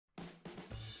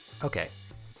Okay,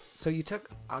 so you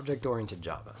took object-oriented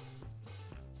Java,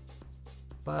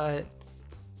 but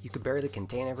you could barely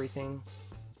contain everything,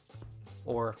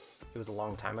 or it was a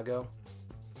long time ago.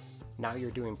 Now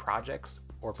you're doing projects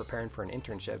or preparing for an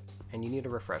internship and you need a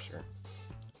refresher.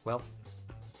 Well,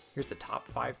 here's the top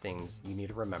 5 things you need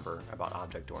to remember about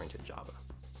object-oriented Java.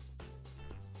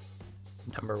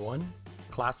 Number 1,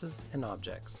 classes and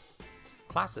objects.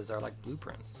 Classes are like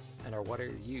blueprints and are what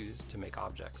are used to make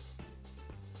objects.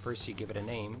 First you give it a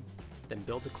name, then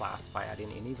build the class by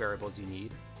adding any variables you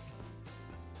need.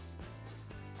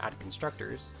 Add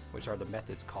constructors, which are the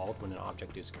methods called when an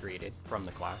object is created from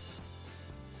the class.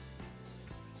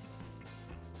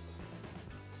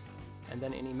 And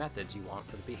then any methods you want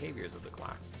for the behaviors of the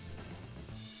class.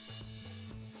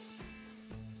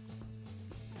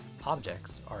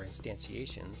 Objects are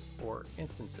instantiations or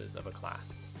instances of a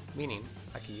class, meaning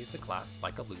I can use the class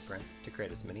like a blueprint to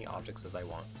create as many objects as I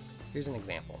want. Here's an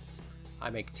example. I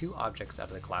make 2 objects out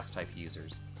of the class type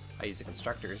users. I use the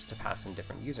constructors to pass in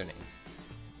different usernames.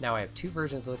 Now I have 2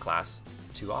 versions of the class,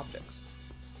 2 objects.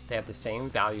 They have the same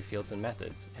value fields and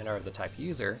methods and are of the type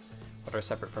user, but are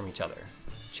separate from each other.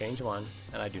 Change one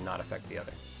and I do not affect the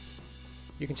other.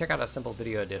 You can check out a simple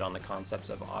video I did on the concepts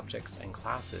of objects and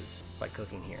classes by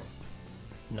clicking here.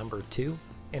 Number 2,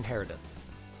 inheritance.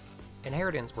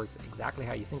 Inheritance works exactly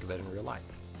how you think of it in real life.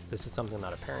 This is something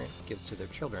that a parent gives to their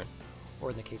children, or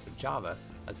in the case of Java,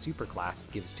 a superclass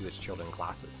gives to its children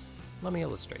classes. Let me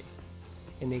illustrate.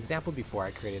 In the example before,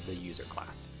 I created the user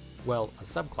class. Well, a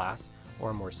subclass, or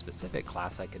a more specific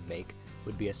class I could make,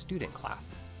 would be a student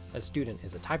class. A student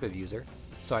is a type of user,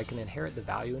 so I can inherit the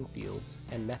value and fields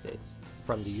and methods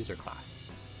from the user class.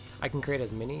 I can create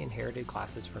as many inherited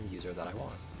classes from user that I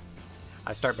want.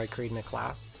 I start by creating a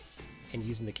class and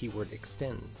using the keyword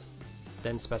extends,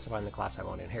 then specifying the class I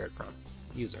want to inherit from,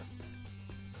 user.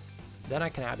 Then I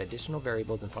can add additional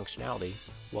variables and functionality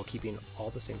while keeping all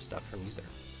the same stuff from user.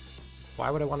 Why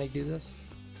would I want to do this?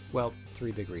 Well,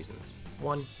 3 big reasons.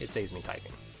 1, it saves me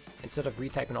typing. Instead of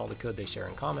retyping all the code they share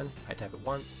in common, I type it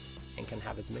once and can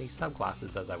have as many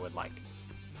subclasses as I would like.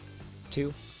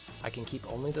 2, I can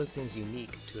keep only those things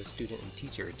unique to a student and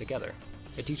teacher together.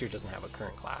 A teacher doesn't have a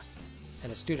current class,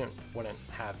 and a student wouldn't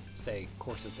have, say,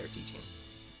 courses they're teaching.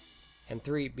 And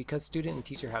 3, because student and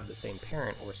teacher have the same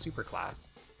parent or superclass,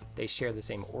 they share the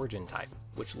same origin type,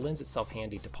 which lends itself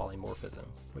handy to polymorphism,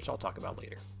 which I'll talk about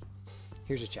later.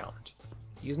 Here's a challenge.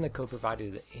 Using the code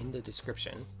provided in the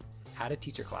description, add a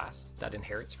teacher class that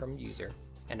inherits from user,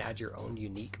 and add your own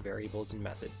unique variables and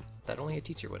methods that only a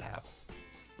teacher would have.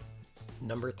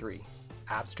 Number 3,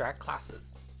 abstract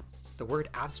classes. The word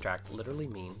abstract literally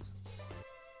means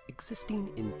existing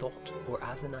in thought or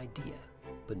as an idea,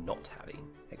 but not having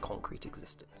a concrete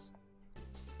existence.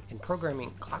 In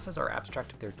programming, classes are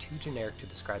abstract if they're too generic to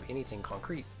describe anything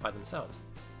concrete by themselves,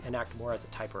 and act more as a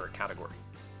type or a category.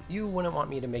 You wouldn't want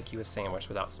me to make you a sandwich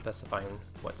without specifying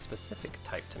what specific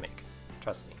type to make.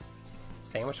 Trust me.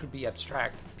 Sandwich would be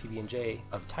abstract, PB&J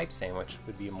of type sandwich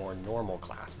would be a more normal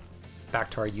class.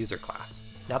 Back to our user class.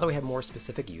 Now that we have more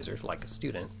specific users, like a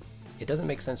student, it doesn't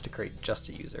make sense to create just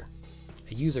a user.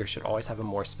 A user should always have a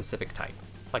more specific type,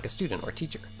 like a student or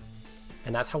teacher.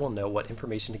 And that's how we'll know what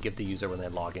information to give the user when they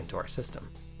log into our system.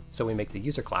 So we make the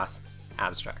user class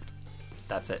abstract.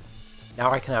 That's it.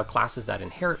 Now I can have classes that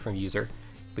inherit from user,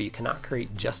 but you cannot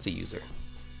create just a user.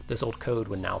 This old code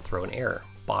would now throw an error.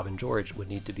 Bob and George would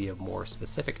need to be of more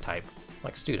specific type,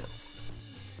 like students.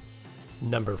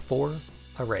 Number 4,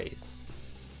 arrays.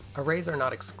 Arrays are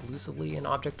not exclusively an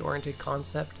object-oriented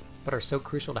concept, but are so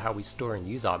crucial to how we store and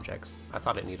use objects, I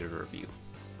thought it needed a review.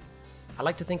 I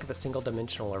like to think of a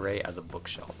single-dimensional array as a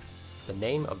bookshelf. The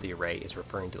name of the array is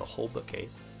referring to the whole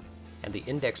bookcase, and the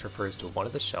index refers to one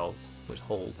of the shelves, which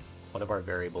holds one of our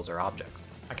variables or objects.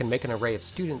 I can make an array of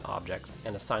student objects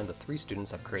and assign the 3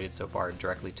 students I've created so far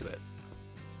directly to it.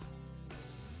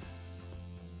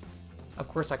 Of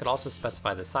course, I could also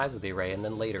specify the size of the array and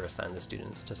then later assign the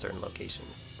students to certain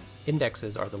locations.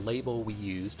 Indexes are the label we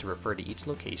use to refer to each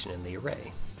location in the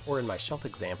array, or in my shelf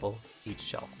example, each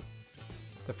shelf.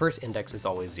 The first index is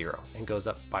always 0 and goes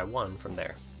up by 1 from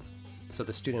there. So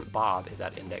the student Bob is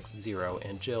at index 0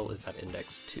 and Jill is at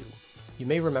index 2. You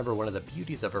may remember one of the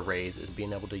beauties of arrays is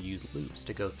being able to use loops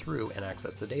to go through and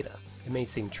access the data. It may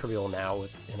seem trivial now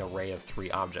with an array of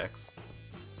 3 objects,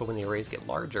 but when the arrays get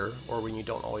larger, or when you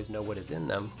don't always know what is in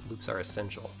them, loops are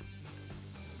essential.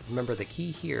 Remember, the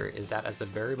key here is that as the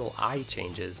variable I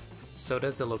changes, so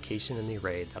does the location in the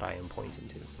array that I am pointing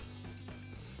to.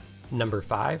 Number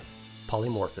 5,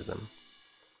 polymorphism.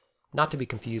 Not to be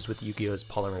confused with Yu-Gi-Oh's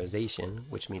polymerization,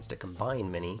 which means to combine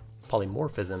many,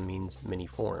 polymorphism means many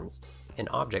forms. An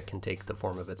object can take the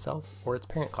form of itself or its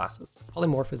parent classes.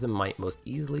 Polymorphism might most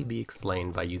easily be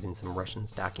explained by using some Russian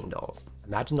stacking dolls.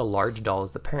 Imagine the large doll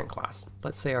is the parent class,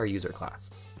 let's say our user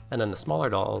class. And then the smaller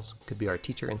dolls could be our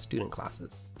teacher and student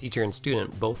classes. Teacher and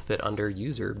student both fit under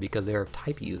user because they are of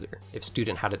type user. If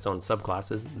student had its own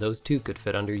subclasses, those two could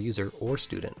fit under user or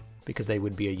student because they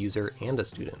would be a user and a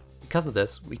student. Because of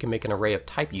this, we can make an array of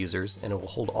type users and it will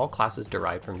hold all classes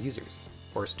derived from users,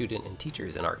 or student and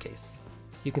teachers in our case.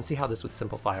 You can see how this would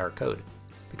simplify our code,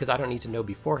 because I don't need to know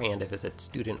beforehand if it's a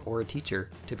student or a teacher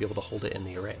to be able to hold it in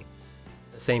the array.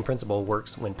 The same principle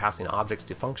works when passing objects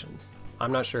to functions.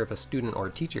 I'm not sure if a student or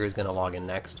a teacher is going to log in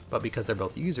next, but because they're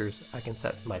both users, I can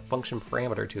set my function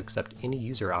parameter to accept any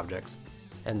user objects,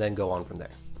 and then go on from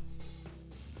there.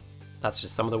 That's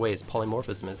just some of the ways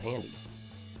polymorphism is handy.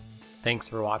 Thanks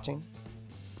for watching.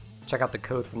 Check out the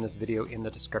code from this video in the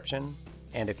description,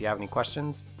 and if you have any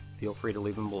questions, feel free to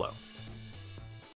leave them below.